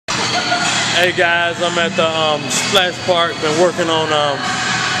Hey guys, I'm at the splash park. Been working on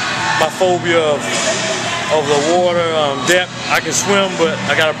my phobia of the water depth. I can swim, but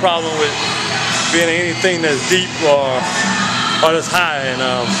I got a problem with being in anything that's deep or that's high. And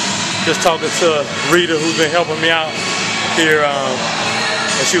just talking to Rita, who's been helping me out here,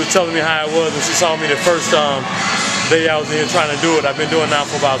 and she was telling me how it was, and she saw me the first day I was in here trying to do it. I've been doing it now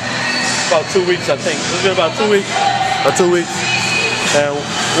for about 2 weeks, I think. It's been about 2 weeks. Or 2 weeks. And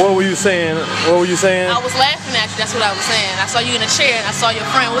what were you saying? What were you saying? I was laughing at you. That's what I was saying. I saw you in a chair, and I saw your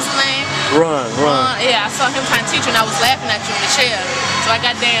friend. What's his name? Ron. Yeah, I saw him trying to teach you, and I was laughing at you in the chair. So I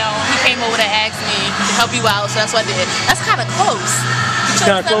got down. He came over to ask me to help you out, so that's what I did. That's kind of close. It's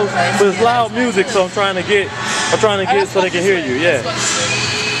kind of close, but it's loud music, so I'm trying to get so they can hear you. Yeah.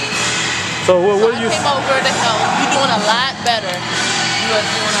 So what are you? I came over to help. You're doing a lot better. You are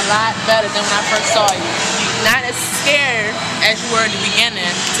doing a lot better than when I first saw you. Not as scared as you were in the beginning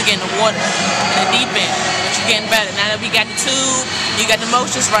to get in the water, in the deep end, but you're getting better. Now that we got the tube, you got the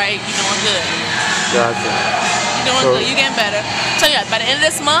motions right, you're doing good. Gotcha. You're doing good, you're getting better. So yeah, by the end of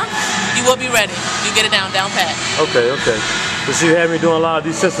this month, you will be ready. You get it down pat. Okay. But she had me doing a lot of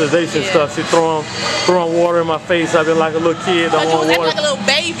desensitization stuff. She throwing water in my face. I've been like a little kid. But you was acting like a little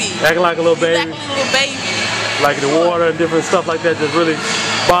baby. Acting like a little baby. Acting like a little baby. Like the water and different stuff like that just really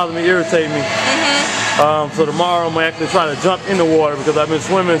bother me, irritate me. So tomorrow I'm actually trying to jump in the water because I've been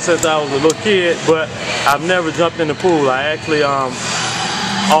swimming since I was a little kid, but I've never jumped in the pool. I actually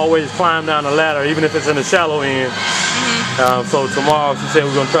always climb down the ladder, even if it's in the shallow end. So tomorrow she said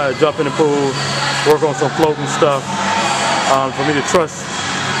we're going to try to jump in the pool, work on some floating stuff for me to trust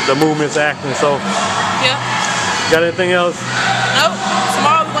the movements acting. So, yeah. Got anything else? Nope.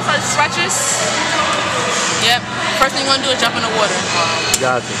 Tomorrow we're going to start stretches. Yep. First thing you're going to do is jump in the water.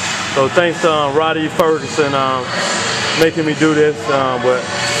 Gotcha. So thanks to Roddy Ferguson making me do this, but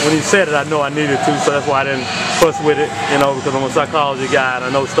when he said it I know I needed to, so that's why I didn't fuss with it, because I'm a psychology guy and I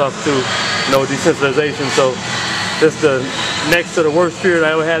know stuff too, desensitization. So this is the next to the worst fear that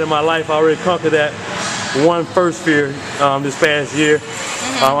I ever had in my life. I already conquered that one first fear this past year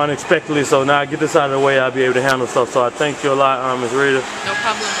unexpectedly, so now I get this out of the way, I'll be able to handle stuff. So I thank you a lot, Ms. Rita. No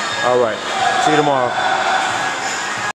problem. All right. See you tomorrow.